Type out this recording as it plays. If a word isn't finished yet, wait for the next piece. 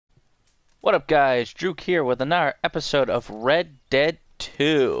What up, guys? Drew here with another episode of Red Dead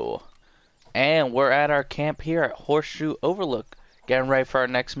 2. And we're at our camp here at Horseshoe Overlook, getting ready for our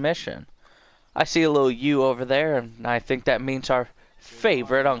next mission. I see a little U over there, and I think that means our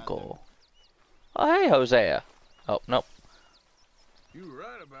favorite uncle. Oh, hey, Hosea. Oh, nope. You were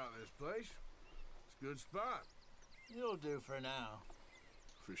right about this place. It's a good spot. You'll do for now.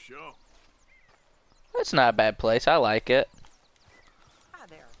 For sure. It's not a bad place. I like it. Hi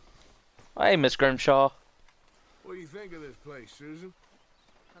there. Hey, Miss Grimshaw. What do you think of this place, Susan?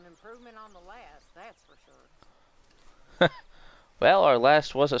 An improvement on the last, that's for sure. Well, our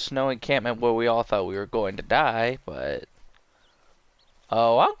last was a snow encampment where we all thought we were going to die, but...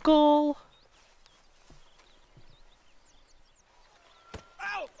 Oh, Uncle!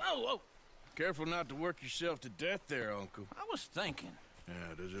 Ow! Oh, oh! Careful not to work yourself to death there, Uncle. I was thinking.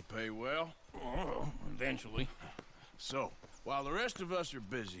 Yeah, does it pay well? Oh, eventually. So, while the rest of us are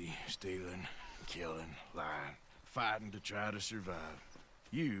busy stealing, killing, lying, fighting to try to survive,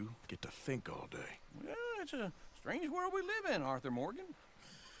 you get to think all day. Well, it's a strange world we live in, Arthur Morgan.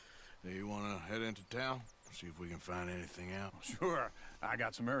 Do you want to head into town? See if we can find anything out? Sure. I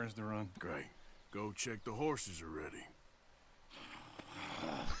got some errands to run. Great. Go check the horses are ready.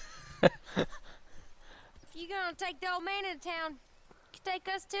 If you gonna take the old man into town, you take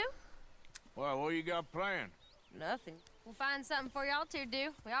us too? Well, what you got planned? Nothing. We'll find something for y'all to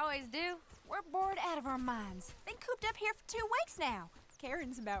do. We always do. We're bored out of our minds. Been cooped up here for 2 weeks now.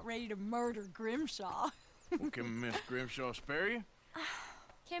 Karen's about ready to murder Grimshaw. Well, can Miss Grimshaw spare you?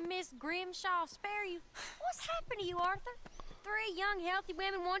 Can Miss Grimshaw spare you? What's happened to you, Arthur? 3 young, healthy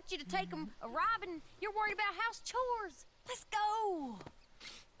women want you to take them a robbing. You're worried about house chores. Let's go.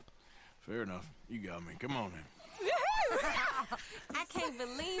 Fair enough. You got me. Come on then. I can't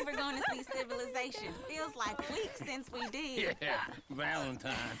believe we're going to see civilization. Feels like weeks since we did. Yeah,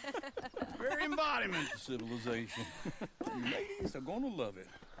 Valentine. Very embodiment of civilization. You ladies are gonna love it.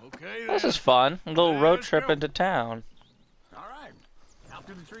 Okay, This then. is fun. A little road Let's trip go. into town. All right. Out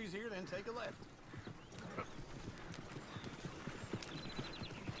through the trees here, then take a left.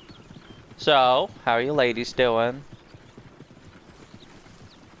 So, how are you ladies doing?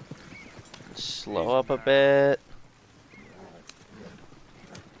 Slow up a bit.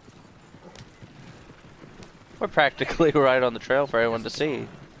 We're practically right on the trail for everyone to see.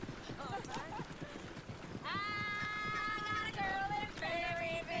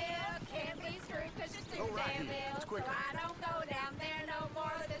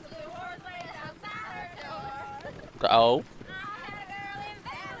 Oh.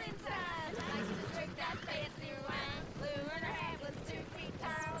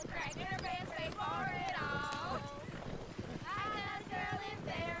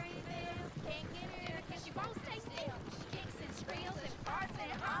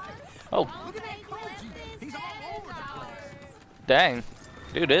 Oh. He's all over the place. Dang.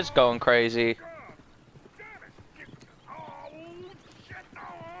 Dude is going crazy. Is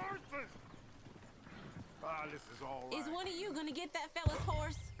one of you going to get that fella's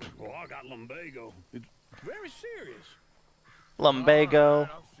horse? Oh, I got lumbago. It's very serious. Lumbago. All right,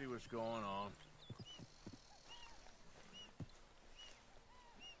 I'll see what's going on.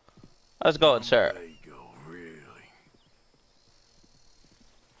 How's it going, sir? There you go, really.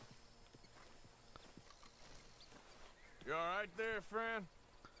 You all right there, friend?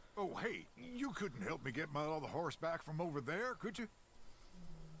 Oh, hey, you couldn't help me get my other horse back from over there, could you?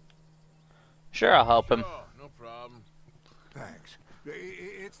 Sure, I'll help him. Oh, no problem. Thanks.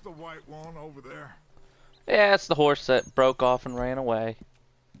 It's the white one over there. Yeah, it's the horse that broke off and ran away.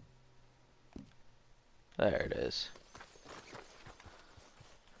 There it is.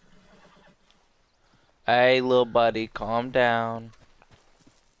 Hey, little buddy, calm down.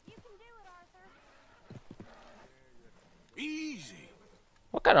 You can do it, Arthur. Easy.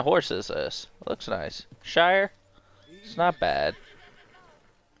 What kind of horse is this? It looks nice. Shire? It's not bad.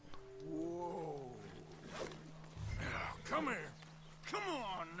 Whoa. Now, come here. Come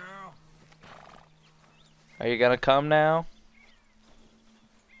on now. Are you gonna come now?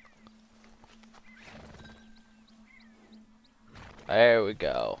 There we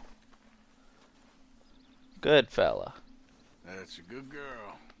go. Good fella. That's a good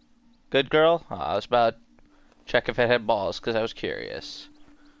girl. Good girl? Oh, I was about to check if it had balls because I was curious.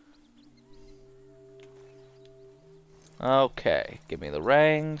 Okay, give me the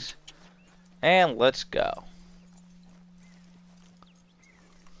rings. And let's go.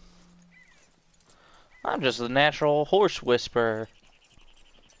 I'm just the natural horse whisperer.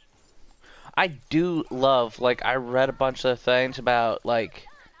 I do love, like, I read a bunch of things about, like,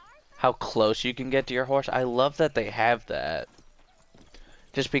 how close you can get to your horse. I love that they have that.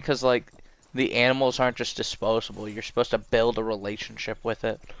 Just because, like, The animals aren't just disposable. You're supposed to build a relationship with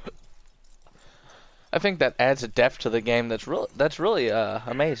it. I think that adds a depth to the game that's really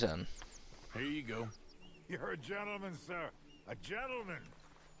amazing. Here you go. You're a gentleman, sir. A gentleman.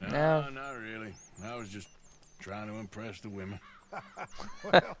 No, not really. I was just trying to impress the women.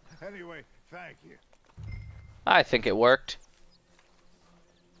 Well, anyway, thank you. I think it worked.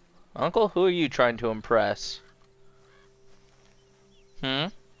 Uncle, who are you trying to impress?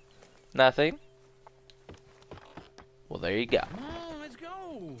 Nothing? Well, there you go. Come on, let's go.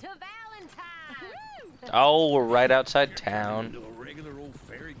 To Valentine! Oh, we're right outside town. Into a regular old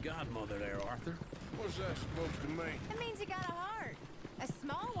fairy godmother there, Arthur. What's that supposed to mean? It means you got a heart. A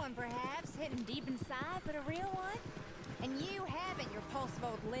small one, perhaps, hidden deep inside, but a real one. And you haven't, you repulsive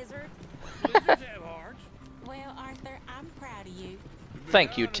old lizard. Lizards have hearts. Well, Arthur, I'm proud of you. To be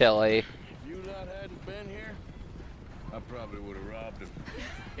Thank you, honest, Tilly. If you lot hadn't been here, I probably would have robbed him.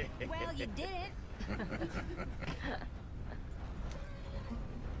 Well, you didn't.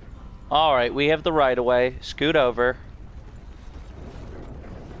 Alright, we have the right of way. Scoot over.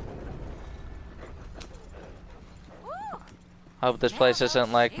 Woo! Hope this place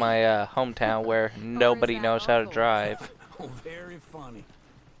isn't like my hometown where nobody knows how to drive. Oh, very funny.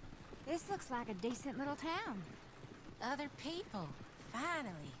 This looks like a decent little town. Other people.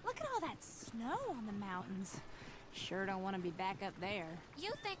 Finally. Look at all that snow on the mountains. Sure don't want to be back up there.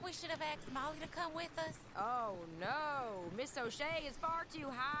 You think we should have asked Molly to come with us? Oh, no. Miss O'Shea is far too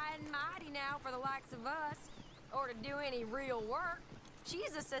high and mighty now for the likes of us, or to do any real work.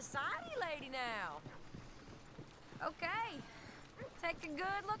 She's a society lady now. Okay. Take a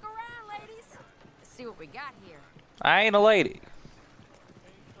good look around, ladies. Let's see what we got here. I ain't a lady.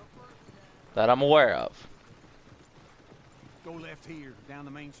 That I'm aware of. Go left here, down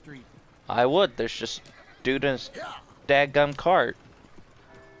the main street. I would. There's just dude in his dadgum cart.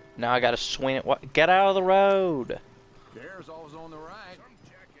 Now I gotta swing it. Get out of the road. There's always on the right.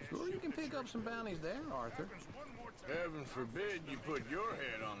 Sure, you can pick up some bounties there, Arthur. Heaven forbid you put your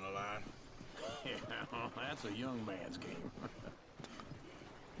head on the line. Yeah, that's a young man's game.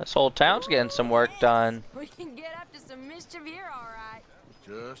 This whole town's getting some work done. We can get up to some mischief here, all right.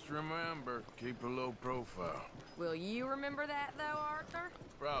 Just remember, keep a low profile. Will you remember that, though, Arthur?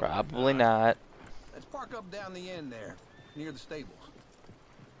 Probably not. Let's park up down the end there, near the stables.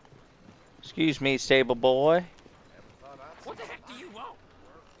 Excuse me, stable boy. What the heck do you want?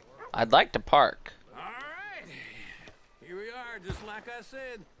 I'd like to park. All right. Here we are, just like I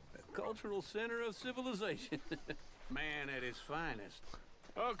said. The cultural center of civilization. Man at his finest.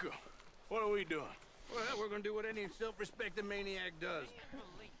 Uncle, what are we doing? Well, we're gonna do what any self-respecting maniac does.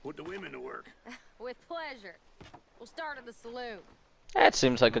 Put the women to work. With pleasure. We'll start at the saloon. That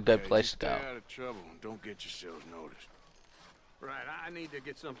seems like a good Okay, place to just go. Stay out of trouble and don't get yourselves noticed. Right, I need to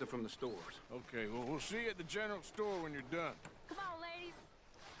get something from the stores. Okay, well, we'll see you at the general store when you're done. Come on, ladies.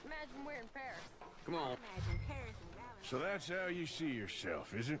 Imagine we're in Paris. Come on. Imagine Paris and Valentine. So that's how you see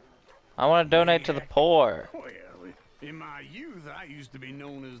yourself, is it? I want to donate to the poor. Well, in my youth, I used to be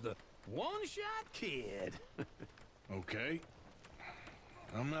known as the one-shot kid. Okay.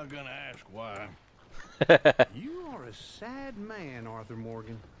 I'm not gonna ask why. You are a sad man, Arthur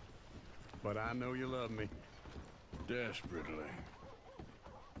Morgan. But I know you love me. Desperately.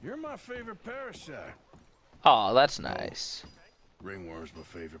 You're my favorite parasite. Oh, that's nice. Ringworm's my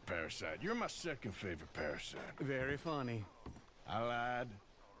favorite parasite. You're my second favorite parasite. Very funny. I lied.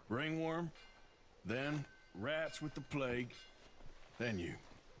 Ringworm, then rats with the plague, then you.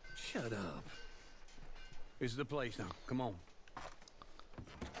 Shut up. This is the place now. Come on.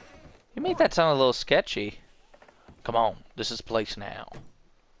 You made that sound a little sketchy. Come on, this is the place now.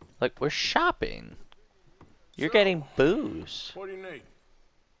 Like, we're shopping. You're So, getting booze. What do you need?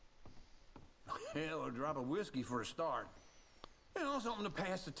 Hell, a drop of whiskey for a start. You know, something to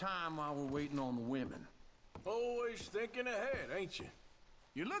pass the time while we're waiting on the women. Always thinking ahead, ain't you?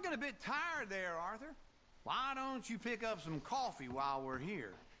 You're looking a bit tired there, Arthur. Why don't you pick up some coffee while we're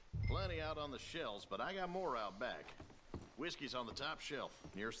here? Plenty out on the shelves, but I got more out back. Whiskey's on the top shelf,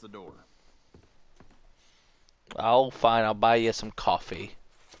 nearest the door. Oh, fine, I'll buy you some coffee.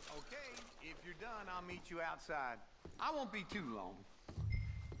 Okay, if you're done, I'll meet you outside. I won't be too long.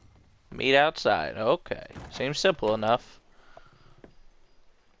 Meet outside. Okay. Seems simple enough.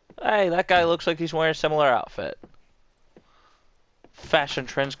 Hey, that guy looks like he's wearing a similar outfit. Fashion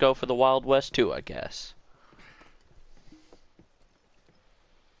trends go for the Wild West too, I guess.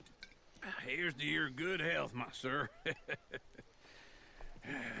 Here's to your good health, my sir.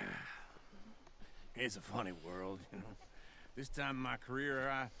 It's a funny world, you know. This time in my career,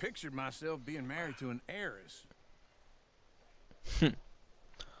 I pictured myself being married to an heiress.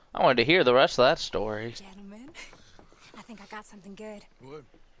 I wanted to hear the rest of that story. Gentlemen, I think I got something good. What?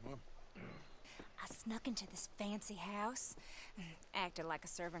 I snuck into this fancy house. Acted like a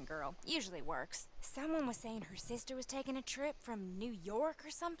servant girl. Usually works. Someone was saying her sister was taking a trip from New York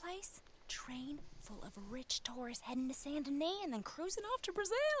or someplace. Train full of rich tourists heading to Saint Denis and then cruising off to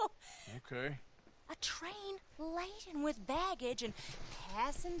Brazil. Okay. A train laden with baggage and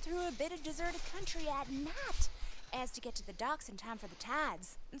passing through a bit of deserted country at night as to get to the docks in time for the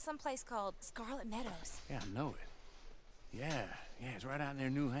tides in some place called Scarlet Meadows. Yeah, I know it. Yeah, it's right out near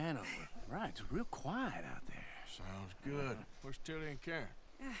New Hanover. Right, it's real quiet out there. Sounds good. Where's Tilly and Karen?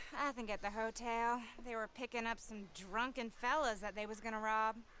 I think at the hotel. They were picking up some drunken fellas that they was gonna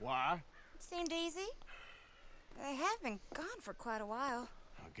rob. Why? Seemed easy. They have been gone for quite a while.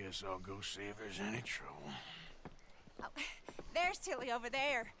 I guess I'll go see if there's any trouble. Oh, there's Tilly over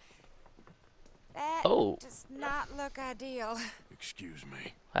there. That does not look ideal. Excuse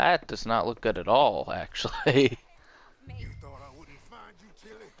me. That does not look good at all, actually. You thought I wouldn't find you,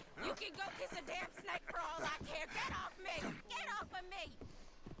 Tilly? Huh? You can go kiss a damn snake for all I care. Get off me! Get off of me!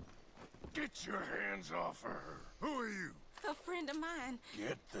 Get your hands off of her. Who are you? A friend of mine.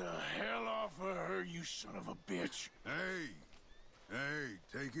 Get the hell off of her, you son of a bitch. Hey,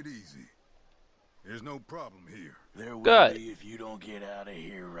 take it easy. There's no problem here. There will Good. be if you don't get out of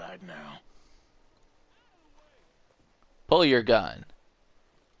here right now. Pull your gun.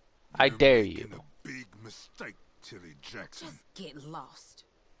 I You're dare making you. a big mistake, Tilly Jackson. Just get lost.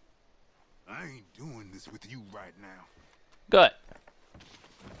 I ain't doing this with you right now. Good.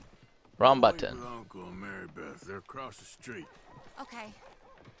 Wrong Wait button. with Uncle and Mary Beth. They're across the street. Okay.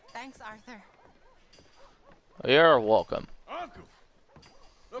 Thanks, Arthur. You're welcome. Uncle,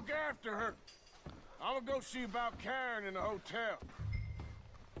 look after her. I'm gonna go see about Karen in the hotel.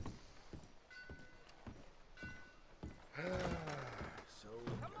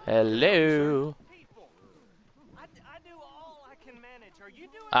 Hello. I do all I can manage. Are you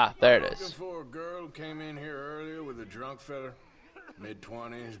doing? Ah, there it Looking is. for a girl who came in here earlier with a drunk fella.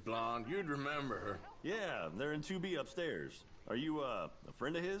 Mid-20s, blonde. You'd remember her. Yeah, they're in 2B upstairs. Are you, a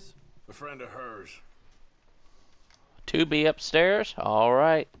friend of his? A friend of hers. 2B upstairs?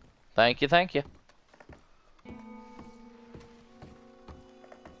 Alright. Thank you, thank you.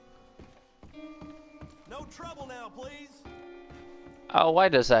 No trouble now, please. Oh, why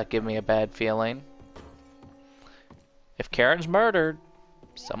does that give me a bad feeling? If Karen's murdered,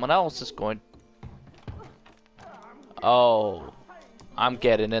 someone else is going... Oh, I'm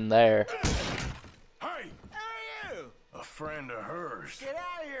getting in there. Hey! Hey, you! A friend of hers. Get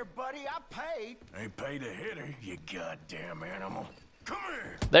out of here, buddy. I paid. Ain't paid to hit her, you goddamn animal. Come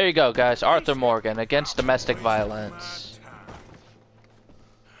here! There you go, guys. Arthur Morgan against domestic violence.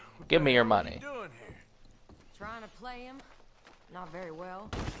 Give me your money. What are you doing here? Trying to play him. Not very well.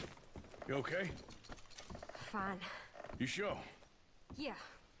 You okay? Fine. You sure? Yeah.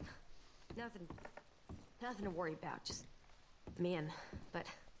 Nothing to worry about. Just men. But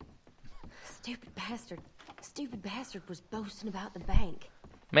stupid bastard was boasting about the bank.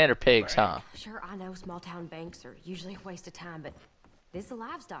 Men are pigs, huh? Sure, I know small town banks are usually a waste of time, but this is a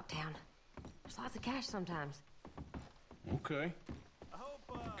livestock town. There's lots of cash sometimes. Okay.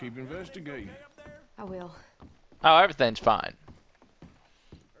 Keep investigating. I will. Oh, everything's fine.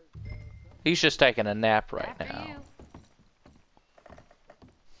 He's just taking a nap right After now. you.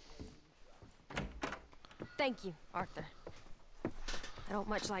 Thank you, Arthur. I don't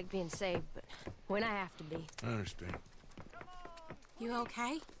much like being saved, but when I have to be. I understand. You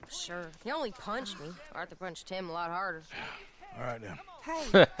okay? Sure. He only punched me. Arthur punched him a lot harder. All right, then. Hey,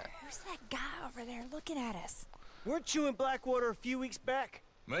 who's that guy over there looking at us? Weren't you in Blackwater a few weeks back?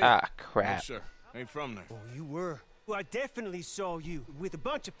 Me? Ah, No, crap. sir. Ain't from there. Oh, you were. Well, I definitely saw you with a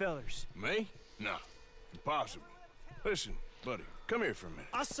bunch of fellers. Me? No. Impossible. Listen, buddy. Come here for a minute.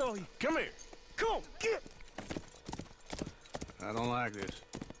 I saw you. Come here. Come on, get. I don't like this.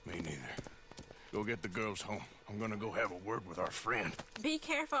 Me neither. Go get the girls home. I'm gonna go have a word with our friend. Be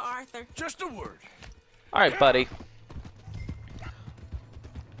careful, Arthur. Just a word. Alright, buddy.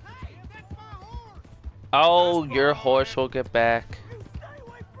 Oh, your horse will get back.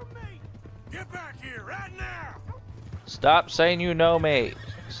 Get back here right now. Stop saying you know me.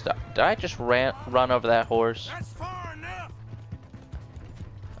 Stop. Did I just run over that horse? That's far enough.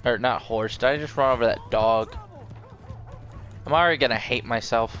 Or not horse. Did I just run over that dog? I'm already gonna hate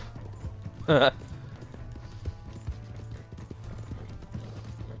myself.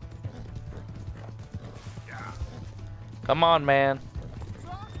 Come on, man.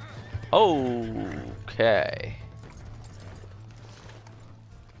 Okay.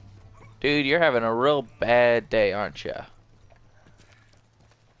 Dude, you're having a real bad day, aren't you?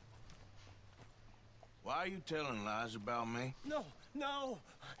 Why are you telling lies about me? No, no.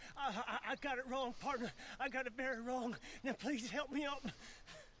 I got it wrong, partner. I got it very wrong. Now please help me up.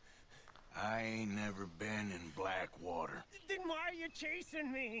 I ain't never been in Blackwater. Then why are you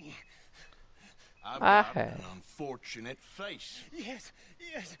chasing me? I've got an unfortunate face. Yes,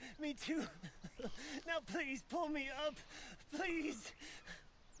 yes, me too. Now please pull me up, please.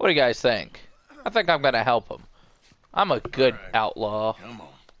 What do you guys think? I think I'm gonna help him. I'm a good outlaw. Come on.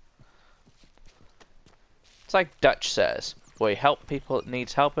 It's like Dutch says. We help people that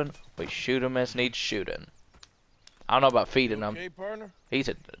needs helping. We shoot them as needs shooting. I don't know about feeding him. Okay, partner? He's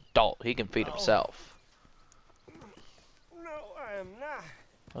an adult. He can feed himself. No, I am not.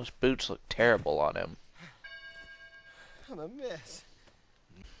 Those boots look terrible on him. I'm a mess.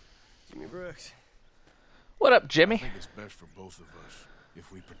 Jimmy Brooks. What up, Jimmy? I think it's best for both of us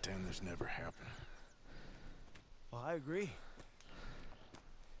if we pretend this never happened. Well, I agree.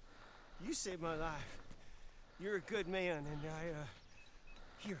 You saved my life. You're a good man, and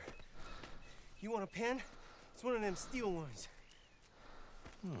here. You want a pen? It's one of them steel ones.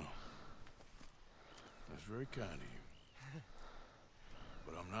 Oh. That's very kind of you.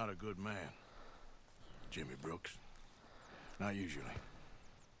 But I'm not a good man, Jimmy Brooks. Not usually.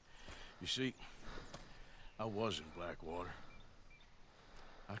 You see, I was in Blackwater.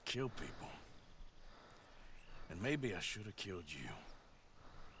 I killed people. And maybe I should have killed you.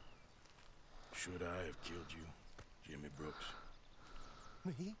 Should I have killed you, Jimmy Brooks?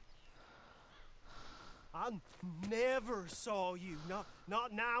 Me? I never saw you. Not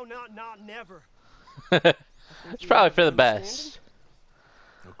now, not never. It's probably for the best.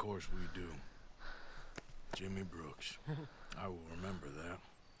 Of course we do. Jimmy Brooks. I will remember that.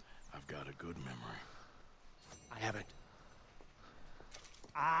 I've got a good memory. I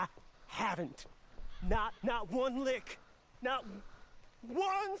haven't. Not one lick. Not 1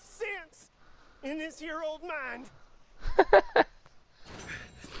 cent in this here old mind.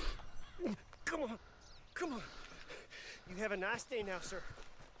 Come on. You have a nice day now, sir.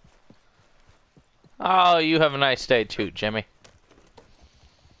 Oh, you have a nice day too, Jimmy.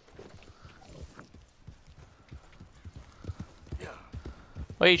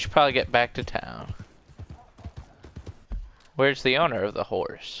 Well, you should probably get back to town. Where's the owner of the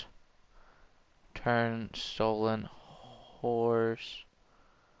horse? Turn stolen horse.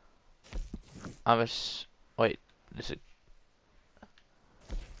 Wait, is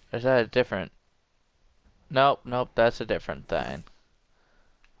that a different? Nope, that's a different thing.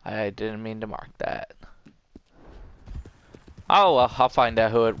 I didn't mean to mark that. Oh well, I'll find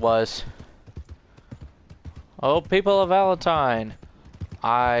out who it was. Oh, people of Valentine.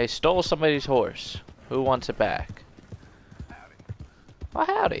 I stole somebody's horse. Who wants it back? Oh,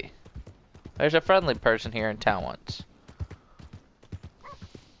 howdy. There's a friendly person here in town once.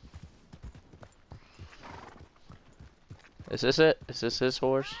 Is this it? Is this his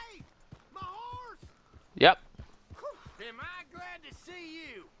horse? Hey, my horse! Yep. Am I glad to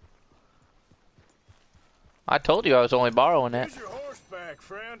see you? I told you I was only borrowing it. Here's your horse back,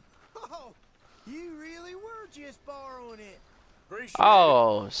 friend. Oh, you really were just borrowing it. Appreciate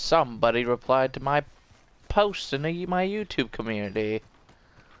Oh, somebody replied to my post in my YouTube community.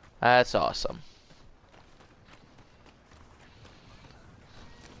 That's awesome.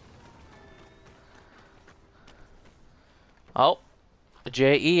 Oh,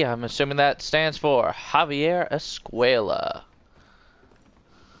 J.E., I'm assuming that stands for Javier Escuela.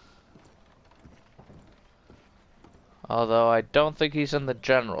 Although I don't think he's in the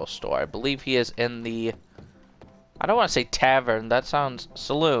general store. I believe he is in the... I don't want to say tavern. That sounds...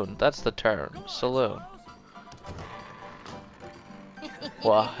 Saloon. That's the term. Saloon.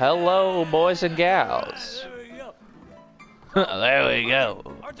 Well, hello, boys and gals. There we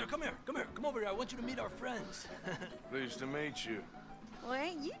go. Arthur, come here. Come over here. I want you to meet our friends. Pleased to meet you. Well,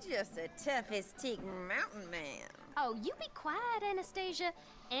 ain't you just the toughest teak mountain man? Oh, you be quiet, Anastasia.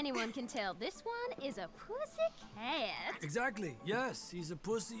 Anyone can tell this one is a pussy cat. Exactly. Yes, he's a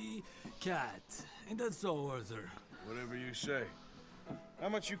pussy cat. Ain't that so, Arthur? Whatever you say. How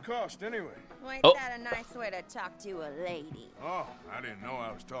much you cost, anyway? Well, ain't Oh. that a nice way to talk to a lady? Oh, I didn't know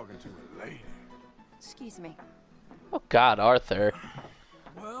I was talking to a lady. Excuse me. Oh, God, Arthur.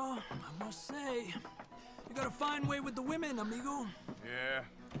 Well, I must say, you got a fine way with the women, amigo. Yeah,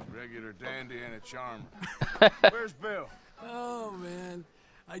 regular dandy and a charmer. Where's Bill? Oh, man.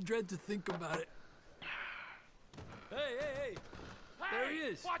 I dread to think about it. Hey! There he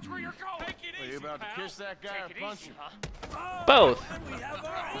is. Watch where you're going. Take it Are easy, you about to pal. kiss that guy or punch him? Both. We have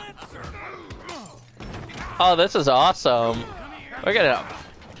our answer. Oh, this is awesome. We're gonna...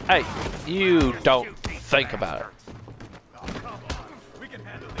 Hey, you don't think about it. We can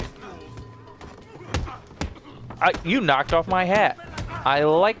handle these fools. You knocked off my hat. I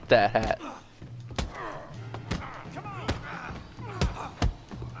like that hat.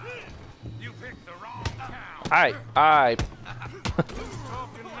 I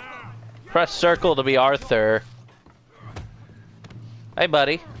press circle to be Arthur. Hey,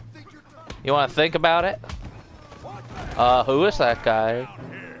 buddy. You want to think about it? Who is that guy?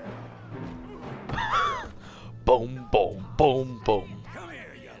 Boom, boom, boom, boom.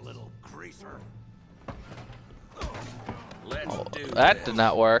 Oh, that did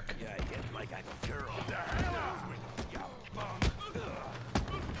not work.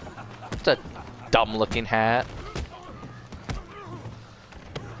 It's a dumb-looking hat.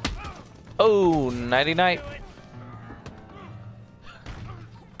 Oh, 99.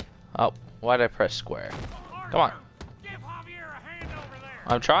 Oh, why did I press square? Come on.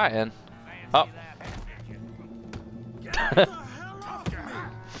 I'm trying. Oh.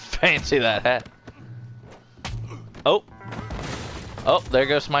 Fancy that hat. Oh. Oh, there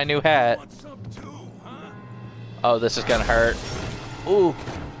goes my new hat. Oh, this is gonna hurt. Ooh.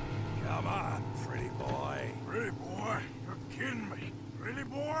 Come on, pretty boy. Pretty boy? You're kidding me. Pretty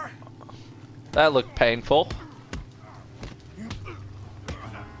boy? That looked painful.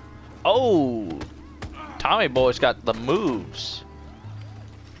 Oh. Tommy Boy's got the moves.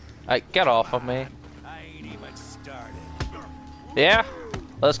 Hey, get off of me. I ain't even started. Yeah?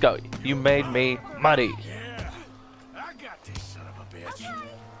 Let's go. You made me muddy. Yeah, I got this son of a bitch.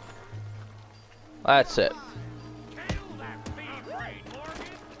 That's it.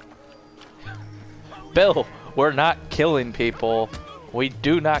 Bill, we're not killing people. We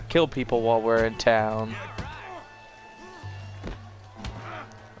do not kill people while we're in town.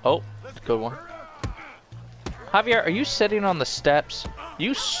 Oh, good one. Javier, are you sitting on the steps?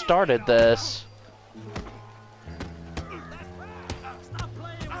 You started this.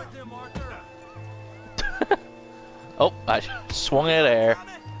 Oh, I swung it there.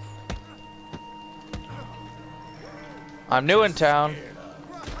 I'm new in town.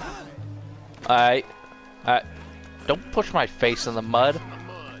 Don't push my face in the mud.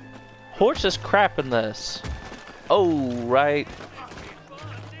 Horse is crap in this. Oh, right.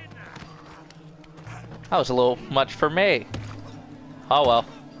 That was a little much for me. Oh well.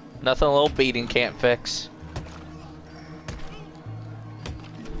 Nothing a little beating can't fix.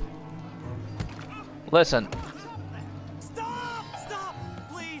 Listen. Stop! Stop!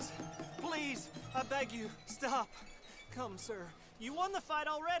 Please! Please! I beg you, stop. Come, sir. You won the fight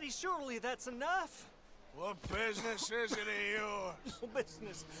already. Surely that's enough. What business is it of yours? No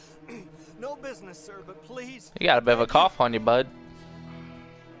business. No business, sir, but please. You got a bit of a cough on you, bud.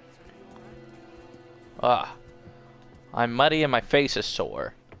 I'm muddy and my face is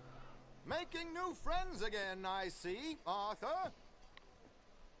sore. Making new friends again, I see, Arthur.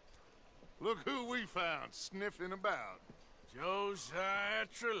 Look who we found sniffing about. Josiah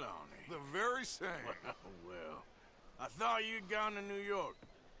Trelawney. The very same. Well, I thought you'd gone to New York.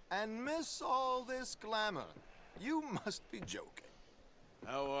 And miss all this glamour. You must be joking.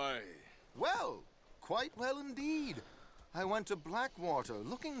 How are you? Well, quite well indeed. I went to Blackwater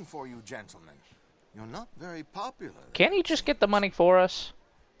looking for you gentlemen. You're not very popular. Can't he just get the money for us?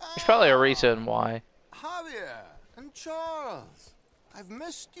 There's probably a reason why. Javier and Charles, I've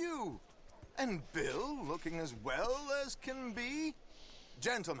missed you. And Bill looking as well as can be.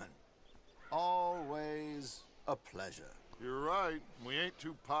 Gentlemen, always a pleasure. You're right. We ain't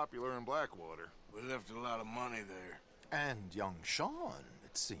too popular in Blackwater. We left a lot of money there. And young Sean,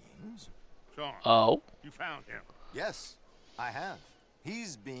 it seems. Sean. Oh. You found him. Yes, I have.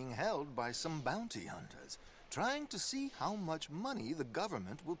 He's being held by some bounty hunters, trying to see how much money the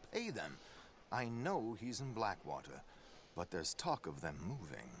government will pay them. I know he's in Blackwater, but there's talk of them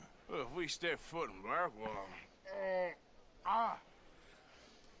moving. Well, if we step foot in Blackwater...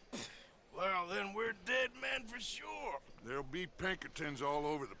 Well, then we're dead men for sure. There'll be Pinkertons all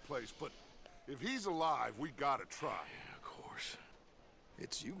over the place, but if he's alive, we gotta try. Yeah, of course.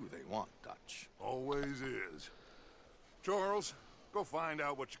 It's you they want, Dutch. Always is. Charles, go find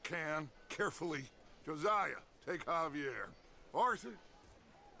out what you can, carefully. Josiah, take Javier. Arthur,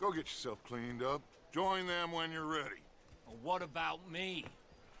 go get yourself cleaned up. Join them when you're ready. Well, what about me?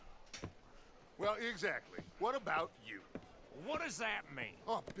 Well, exactly. What about you? What does that mean?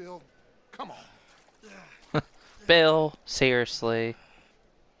 Oh, Bill, come on. Bill, seriously.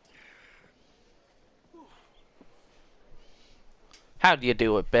 How'd you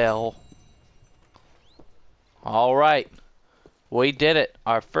do it, Bill? Alright. We did it.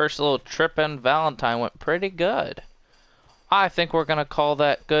 Our first little trip in Valentine went pretty good. I think we're gonna call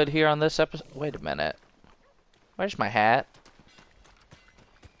that good here on this episode. Wait a minute. Where's my hat?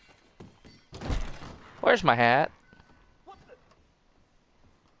 Where's my hat?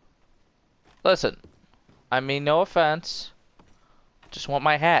 Listen, I mean no offense. Just want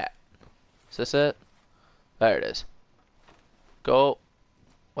my hat. Is this it? There it is. Go.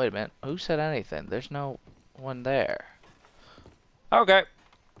 Wait a minute. Who said anything? There's no one there. Okay.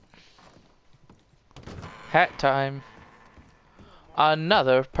 Hat time.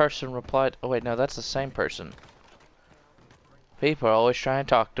 Another person replied. Oh wait, no, that's the same person. People are always trying to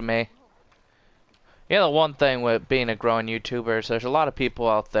talk to me. You know, the one thing with being a growing YouTuber is there's a lot of people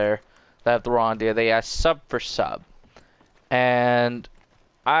out there that have the wrong idea. They ask sub for sub. And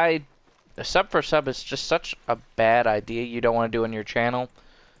sub for sub is just such a bad idea you don't want to do on your channel.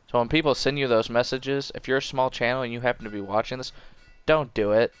 So when people send you those messages, if you're a small channel and you happen to be watching this, don't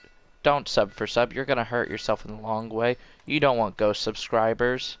do it. Don't sub for sub. You're going to hurt yourself in the long way. You don't want ghost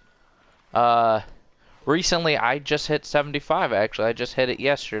subscribers. Recently, I just hit 75, actually. I just hit it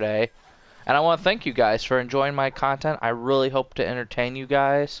yesterday. And I want to thank you guys for enjoying my content. I really hope to entertain you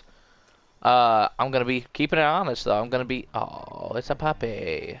guys. I'm going to be keeping it honest, though. I'm going to be... Oh, it's a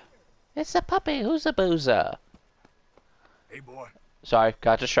puppy. It's a puppy. Who's a boozer? Hey, boy. Sorry,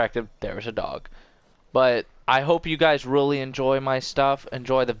 got distracted. There was a dog. But I hope you guys really enjoy my stuff.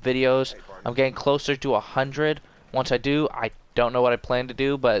 Enjoy the videos. I'm getting closer to 100. Once I do, I don't know what I plan to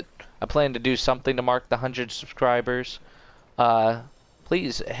do, but I plan to do something to mark the 100 subscribers.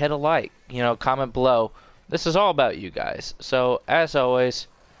 Please hit a like. You know, comment below. This is all about you guys. So, as always,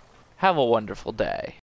 have a wonderful day.